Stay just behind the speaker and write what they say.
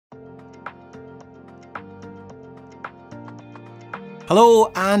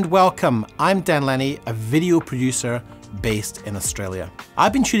Hello and welcome. I'm Den Lennie, a video producer based in Australia.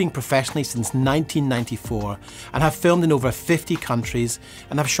 I've been shooting professionally since 1994 and have filmed in over 50 countries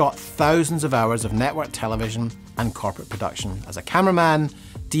and have shot thousands of hours of network television and corporate production as a cameraman,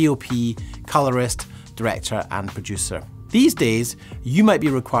 DOP, colorist, director and producer. These days, you might be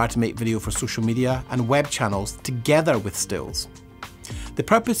required to make video for social media and web channels together with stills. The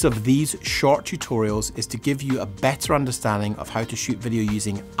purpose of these short tutorials is to give you a better understanding of how to shoot video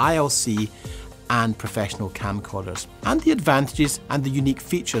using ILC and professional camcorders, and the advantages and the unique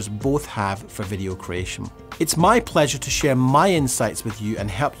features both have for video creation. It's my pleasure to share my insights with you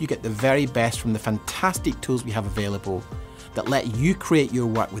and help you get the very best from the fantastic tools we have available that let you create your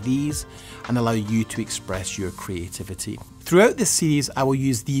work with ease and allow you to express your creativity. Throughout this series, I will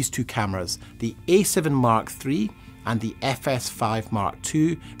use these two cameras, the A7 Mark III and the FS5 Mark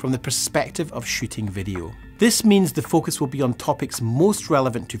II, from the perspective of shooting video. This means the focus will be on topics most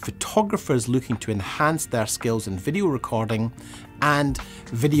relevant to photographers looking to enhance their skills in video recording and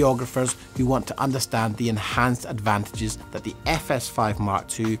videographers who want to understand the enhanced advantages that the FS5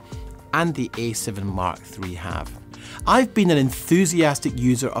 Mark II and the A7 Mark III have. I've been an enthusiastic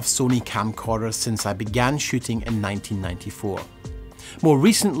user of Sony camcorders since I began shooting in 1994. More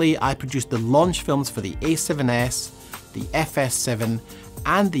recently, I produced the launch films for the A7S, the FS7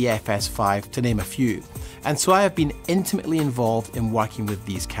 and the FS5 to name a few, and so I have been intimately involved in working with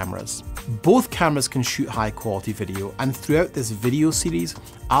these cameras. Both cameras can shoot high quality video, and throughout this video series,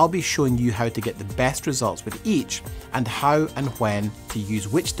 I'll be showing you how to get the best results with each and how and when to use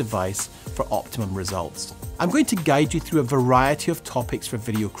which device for optimum results. I'm going to guide you through a variety of topics for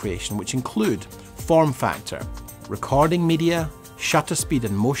video creation, which include form factor, recording media, shutter speed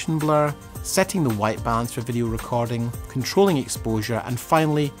and motion blur, setting the white balance for video recording, controlling exposure, and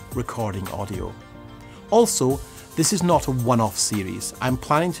finally, recording audio. Also, this is not a one-off series. I'm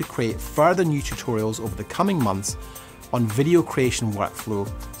planning to create further new tutorials over the coming months on video creation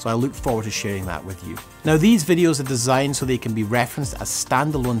workflow, so I look forward to sharing that with you. Now, these videos are designed so they can be referenced as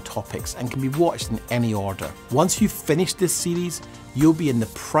standalone topics and can be watched in any order. Once you've finished this series, you'll be in the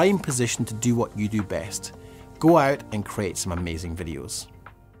prime position to do what you do best. Go out and create some amazing videos.